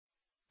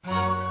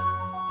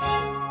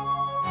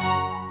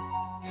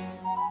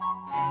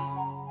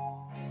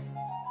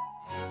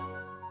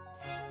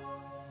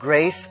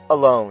Grace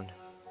alone.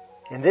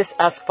 In this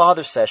Ask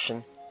Father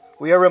session,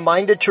 we are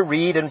reminded to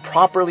read and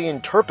properly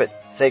interpret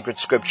sacred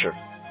scripture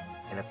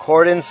in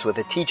accordance with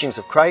the teachings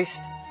of Christ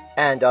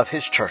and of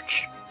His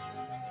Church.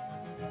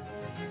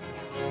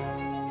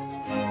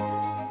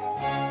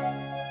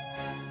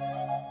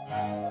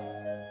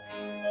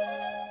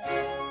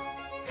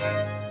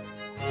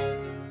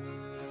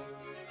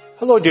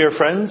 Hello, dear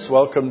friends.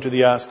 Welcome to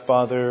the Ask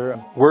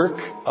Father work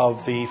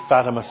of the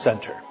Fatima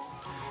Center.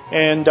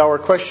 And our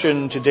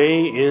question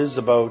today is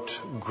about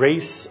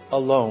grace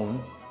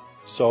alone.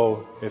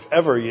 So if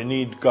ever you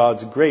need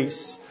God's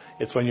grace,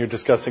 it's when you're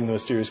discussing the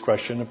mysterious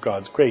question of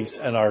God's grace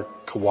and our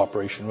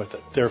cooperation with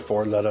it.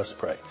 Therefore, let us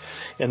pray.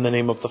 In the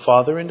name of the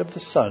Father, and of the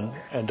Son,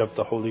 and of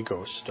the Holy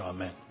Ghost.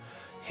 Amen.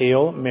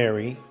 Hail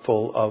Mary,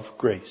 full of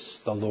grace.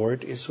 The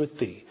Lord is with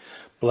thee.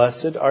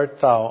 Blessed art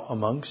thou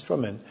amongst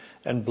women,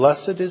 and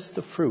blessed is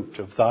the fruit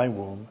of thy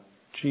womb,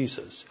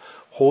 Jesus.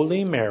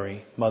 Holy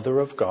Mary, Mother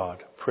of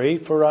God, pray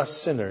for us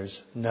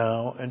sinners,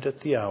 now and at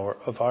the hour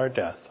of our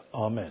death.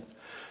 Amen.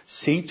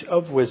 Seat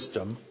of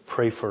wisdom,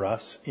 pray for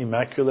us.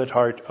 Immaculate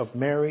Heart of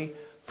Mary,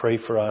 pray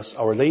for us.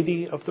 Our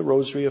Lady of the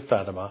Rosary of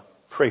Fatima,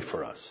 pray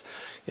for us.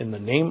 In the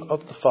name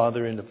of the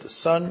Father, and of the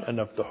Son, and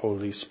of the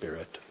Holy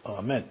Spirit.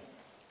 Amen.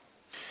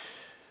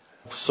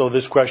 So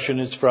this question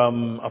is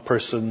from a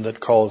person that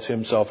calls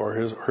himself or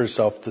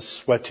herself the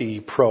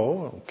Sweaty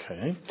Pro.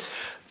 Okay.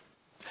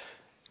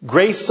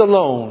 Grace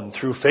alone,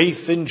 through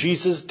faith in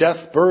Jesus'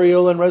 death,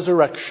 burial, and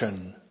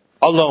resurrection.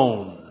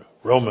 Alone.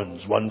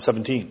 Romans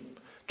 1:17.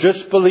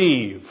 Just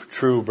believe,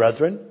 true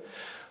brethren.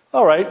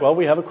 All right, well,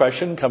 we have a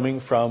question coming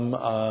from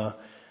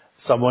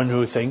someone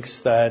who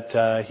thinks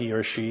that he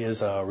or she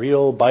is a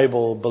real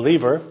Bible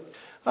believer.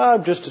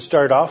 Just to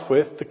start off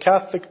with, the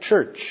Catholic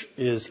Church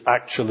is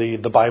actually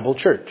the Bible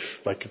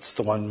Church, like it's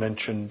the one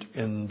mentioned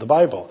in the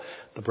Bible.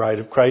 The bride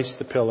of Christ,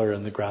 the pillar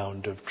and the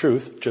ground of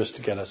truth, just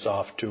to get us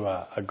off to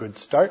a good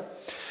start.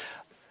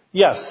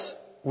 Yes,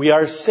 we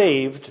are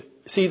saved.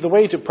 See, the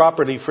way to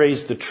properly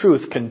phrase the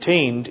truth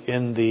contained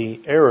in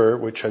the error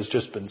which has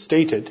just been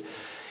stated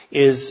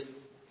is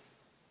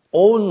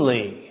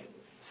only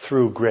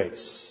through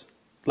grace.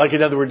 Like,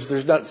 in other words,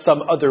 there's not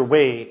some other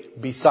way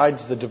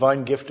besides the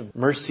divine gift of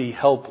mercy,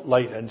 help,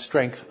 light, and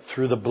strength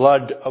through the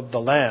blood of the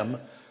Lamb.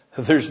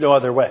 There's no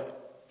other way.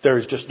 There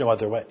is just no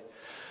other way.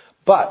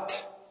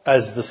 But,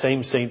 as the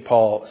same St.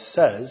 Paul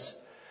says,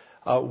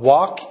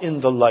 walk in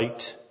the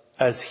light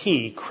as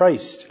He,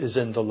 Christ, is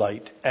in the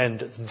light, and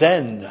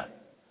then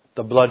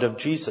the blood of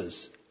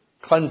Jesus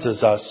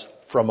cleanses us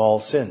from all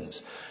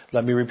sins.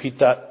 Let me repeat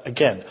that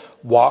again.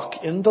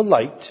 Walk in the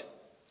light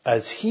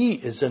as He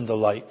is in the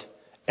light,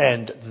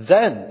 and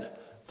then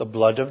the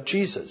blood of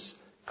Jesus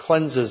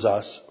cleanses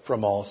us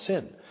from all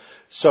sin.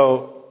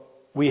 So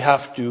we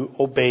have to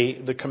obey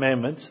the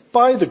commandments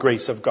by the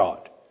grace of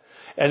God.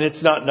 And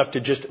it's not enough to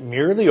just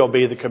merely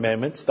obey the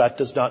commandments. That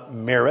does not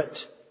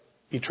merit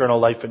eternal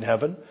life in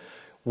heaven.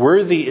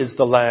 Worthy is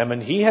the Lamb,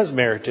 and He has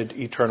merited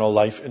eternal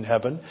life in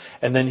heaven.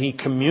 And then He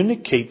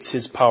communicates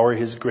His power,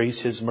 His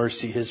grace, His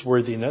mercy, His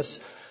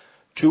worthiness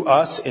to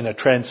us in a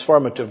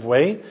transformative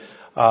way.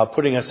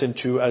 Putting us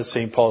into, as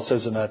St. Paul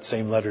says in that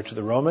same letter to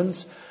the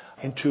Romans,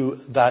 into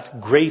that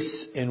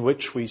grace in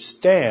which we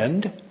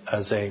stand,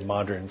 as a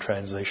modern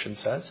translation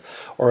says,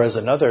 or as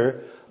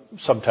another,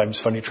 sometimes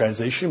funny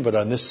translation, but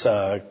in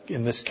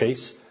this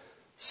case,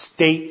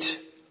 state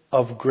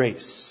of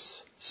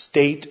grace.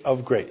 State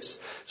of grace.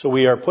 So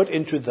we are put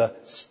into the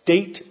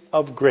state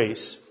of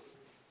grace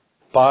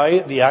by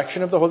the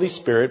action of the Holy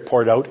Spirit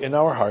poured out in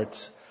our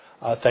hearts,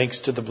 thanks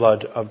to the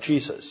blood of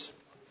Jesus.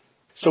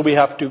 So we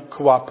have to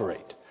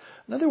cooperate.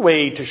 Another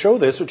way to show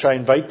this, which I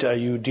invite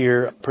you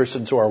dear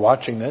persons who are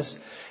watching this,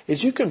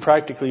 is you can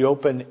practically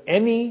open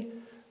any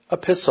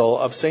epistle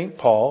of St.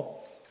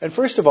 Paul and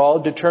first of all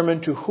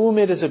determine to whom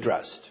it is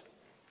addressed.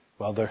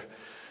 Well,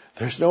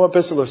 there's no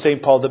epistle of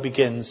St. Paul that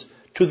begins,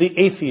 to the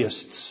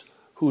atheists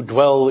who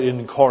dwell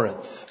in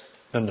Corinth.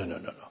 No.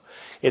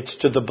 It's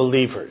to the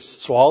believers.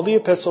 So all the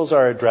epistles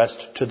are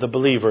addressed to the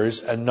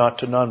believers and not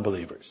to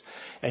non-believers.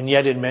 And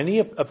yet in many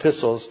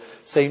epistles,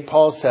 St.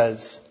 Paul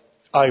says,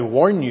 I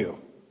warn you,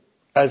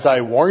 as I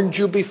warned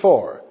you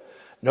before,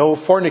 no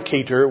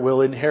fornicator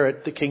will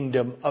inherit the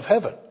kingdom of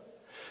heaven.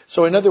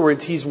 So in other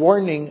words, he's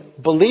warning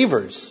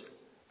believers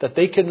that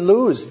they can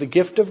lose the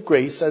gift of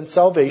grace and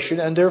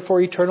salvation and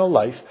therefore eternal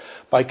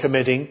life by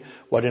committing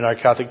what in our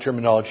Catholic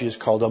terminology is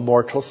called a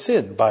mortal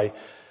sin, by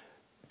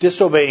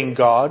disobeying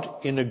God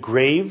in a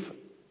grave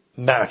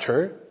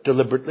matter,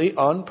 deliberately,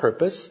 on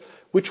purpose,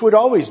 which would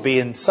always be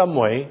in some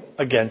way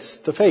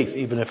against the faith,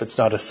 even if it's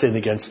not a sin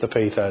against the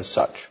faith as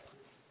such.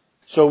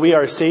 So we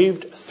are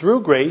saved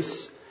through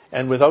grace,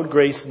 and without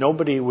grace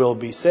nobody will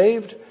be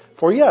saved.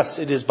 For yes,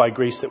 it is by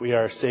grace that we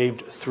are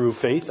saved through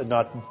faith, and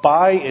not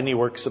by any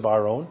works of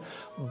our own.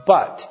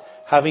 But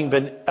having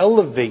been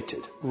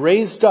elevated,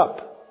 raised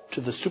up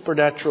to the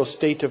supernatural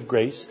state of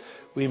grace,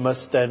 we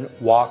must then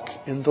walk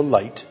in the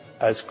light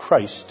as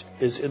Christ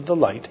is in the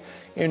light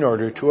in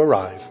order to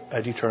arrive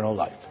at eternal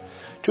life.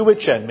 To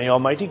which end, may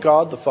Almighty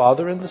God, the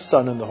Father, and the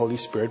Son, and the Holy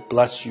Spirit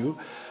bless you,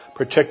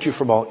 protect you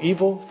from all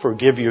evil,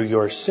 forgive you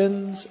your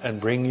sins, and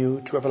bring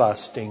you to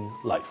everlasting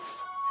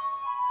life.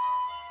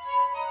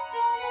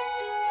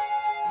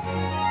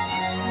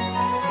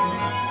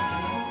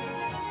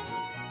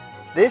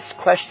 This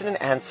question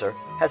and answer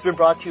has been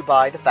brought to you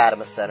by the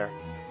Fatima Center.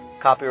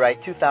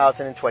 Copyright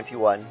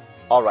 2021,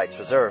 all rights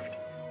reserved.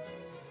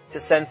 To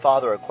send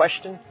Father a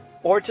question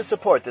or to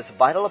support this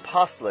vital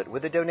apostolate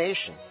with a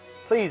donation,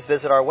 please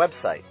visit our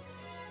website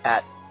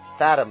at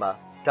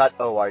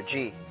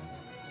fatima.org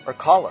or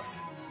call us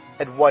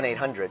at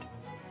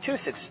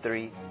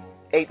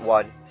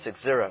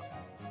 1-800-263-8160.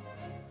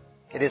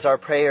 It is our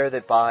prayer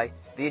that by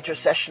the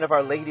intercession of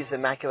Our Lady's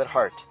Immaculate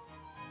Heart,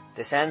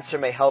 this answer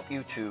may help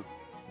you to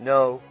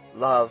know,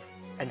 love,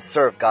 and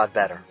serve God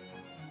better.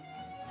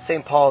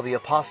 St. Paul the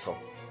Apostle,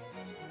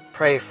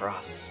 pray for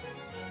us.